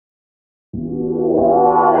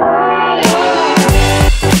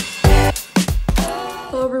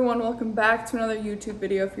Welcome back to another YouTube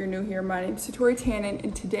video. If you're new here, my name is Satori Tannen,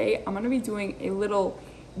 and today I'm going to be doing a little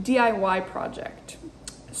DIY project.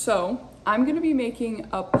 So I'm going to be making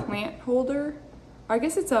a plant holder. I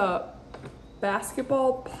guess it's a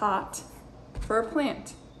basketball pot for a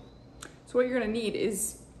plant. So what you're going to need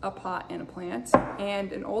is a pot and a plant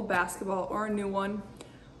and an old basketball or a new one,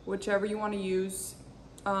 whichever you want to use.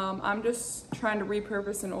 I'm just trying to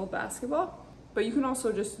repurpose an old basketball, but you can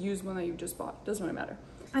also just use one that you just bought. Doesn't really matter.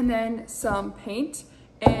 And then some paint.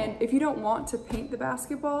 And if you don't want to paint the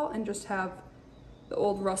basketball and just have the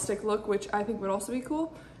old rustic look, which I think would also be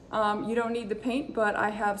cool, you don't need the paint, but I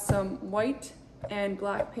have some white and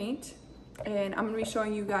black paint, and I'm gonna be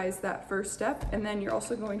showing you guys that first step. And then you're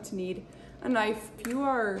also going to need a knife. If you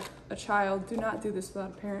are a child, do not do this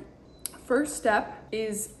without a parent. First step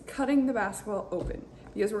is cutting the basketball open,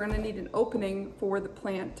 because we're gonna need an opening for the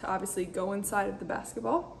plant to obviously go inside of the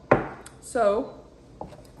basketball. So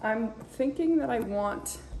I'm thinking that I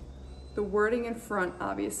want the wording in front,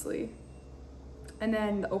 obviously, and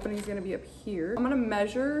then the opening is gonna be up here. I'm gonna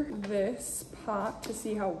measure this pot to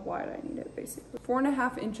see how wide I need it, basically.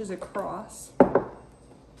 4.5 inches across.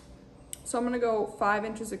 So I'm gonna go 5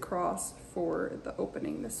 inches across for the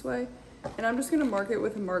opening this way. And I'm just gonna mark it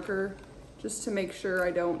with a marker just to make sure I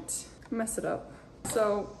don't mess it up.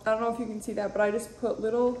 So I don't know if you can see that, but I just put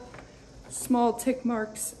little small tick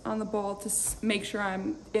marks on the ball to make sure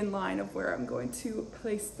I'm in line of where I'm going to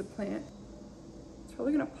place the plant. It's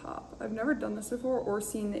probably gonna pop. I've never done this before or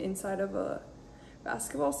seen the inside of a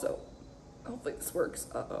basketball, so hopefully this works.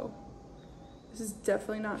 Uh-oh. This is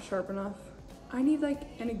definitely not sharp enough. I need like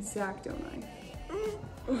an X-Acto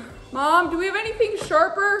knife. Mom, do we have anything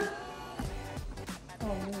sharper?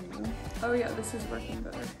 Oh yeah, this is working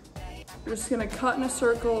better. We're just gonna cut in a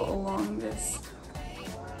circle along this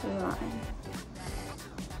line.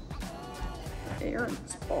 The air in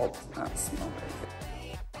this ball does not smell very good.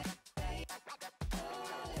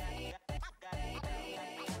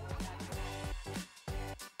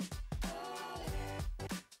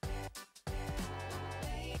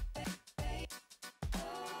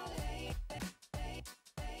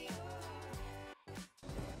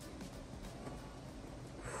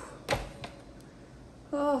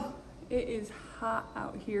 Oh, it is hot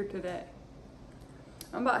out here today.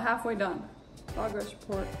 I'm about halfway done. Progress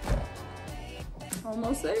report.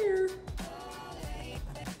 Almost there.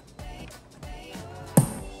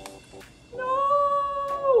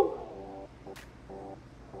 No!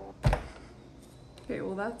 Okay,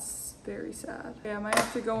 well that's very sad. Okay, I might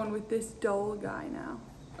have to go in with this dull guy now.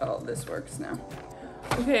 Oh, this works now.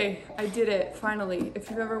 Okay, I did it, finally. If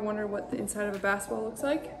you've ever wondered what the inside of a basketball looks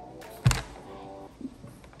like,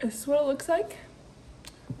 this is what it looks like.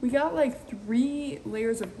 We got like 3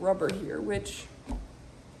 layers of rubber here, which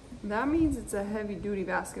that means it's a heavy duty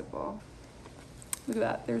basketball. Look at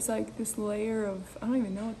that, there's like this layer of, I don't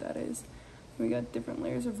even know what that is. We got different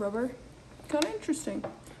layers of rubber. Kind of interesting.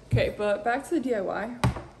 Okay, but back to the DIY.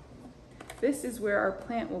 This is where our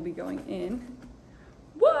plant will be going in.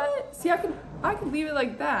 What? See, I could leave it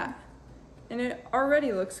like that, and it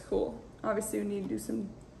already looks cool. Obviously we need to do some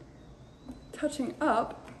touching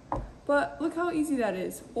up. But look how easy that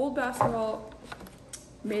is. Old basketball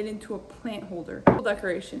made into a plant holder. Cool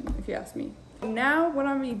decoration, if you ask me. Now what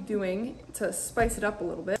I'm gonna be doing to spice it up a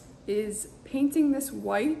little bit is painting this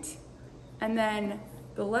white, and then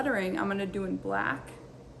the lettering I'm gonna do in black.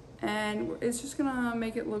 And it's just gonna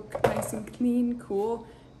make it look nice and clean, cool,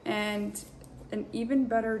 and an even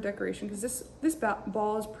better decoration, because this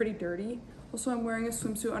ball is pretty dirty. Also, I'm wearing a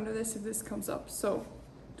swimsuit under this if this comes up, so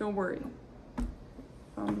don't worry.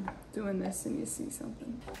 I'm doing this and you see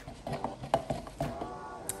something.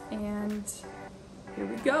 And here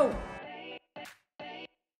we go.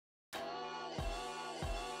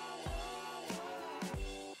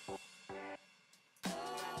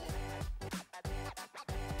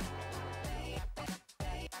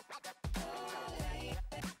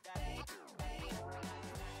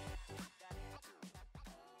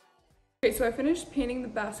 Okay, so I finished painting the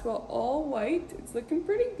basketball all white. It's looking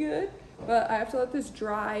pretty good, but I have to let this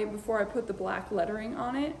dry before I put the black lettering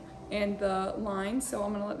on it and the lines. So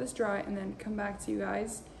I'm gonna let this dry and then come back to you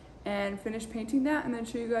guys and finish painting that, and then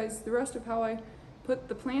show you guys the rest of how I put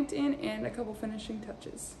the plant in and a couple finishing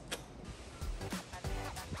touches.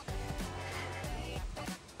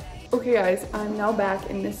 Okay guys, I'm now back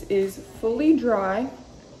and this is fully dry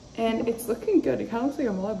and it's looking good. It kind of looks like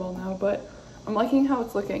a volleyball now, but I'm liking how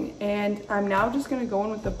it's looking. And I'm now just gonna go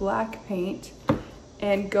in with the black paint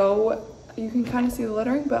and go, you can kind of see the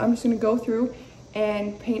lettering, but I'm just gonna go through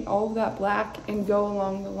and paint all of that black and go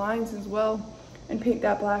along the lines as well and paint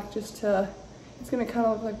that black just to It's gonna kind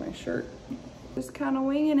of look like my shirt. Just kind of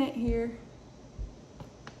winging it here.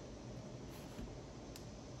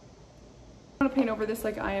 I'm gonna paint over this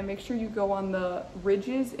like I am. Make sure you go on the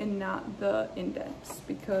ridges and not the indents,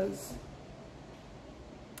 because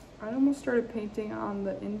I almost started painting on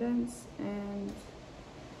the indents and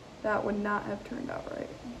that would not have turned out right.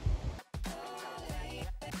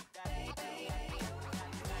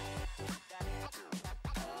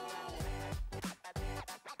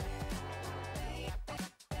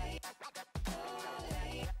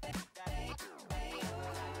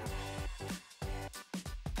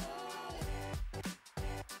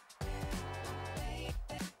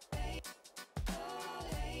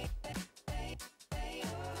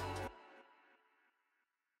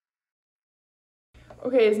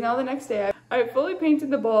 Okay, it's now the next day. I fully painted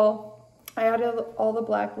the ball. I added all the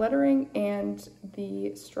black lettering and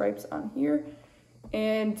the stripes on here.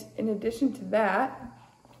 And in addition to that,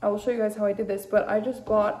 I will show you guys how I did this, but I just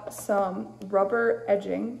bought some rubber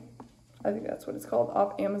edging. I think that's what it's called,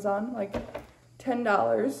 off Amazon, like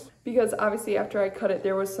 $10. Because obviously after I cut it,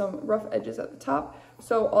 there was some rough edges at the top.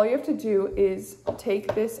 So all you have to do is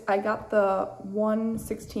take this. I got the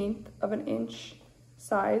 1/16 of an inch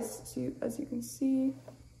size, so as you can see,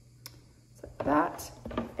 it's like that,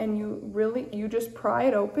 and you just pry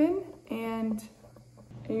it open and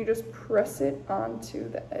you just press it onto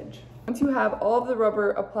the edge. Once you have all of the rubber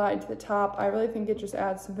applied to the top, I really think it just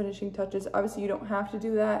adds some finishing touches. Obviously you don't have to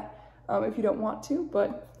do that if you don't want to,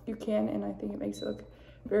 but you can, and I think it makes it look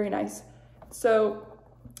very nice. So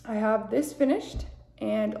I have this finished,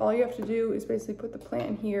 and all you have to do is basically put the plant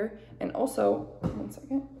in here. And also, one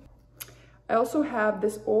second, I also have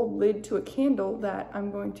this old lid to a candle that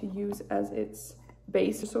I'm going to use as its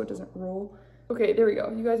base so it doesn't roll. Okay, there we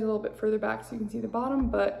go. You guys are a little bit further back so you can see the bottom,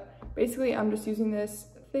 but basically I'm just using this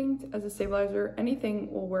thing as a stabilizer.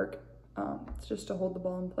 Anything will work. It's just to hold the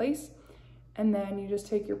ball in place. And then you just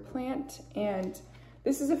take your plant, and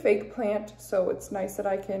this is a fake plant, so it's nice that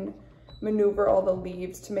I can maneuver all the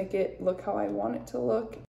leaves to make it look how I want it to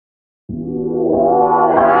look.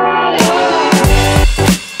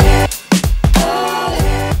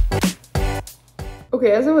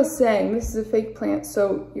 Okay, as I was saying, this is a fake plant,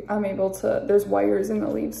 so I'm able to, there's wires in the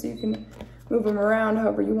leaves, so you can move them around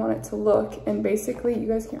however you want it to look. And basically, you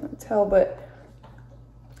guys can't really tell, but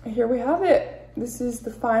here we have it. This is the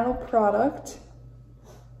final product,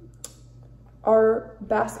 our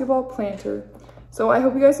basketball planter. So I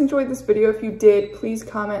hope you guys enjoyed this video. If you did, please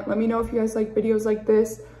comment. Let me know if you guys like videos like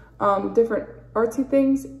this, different artsy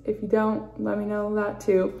things. If you don't, let me know that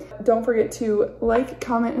too. Don't forget to like,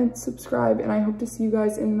 comment, and subscribe, and I hope to see you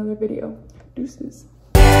guys in another video. Deuces.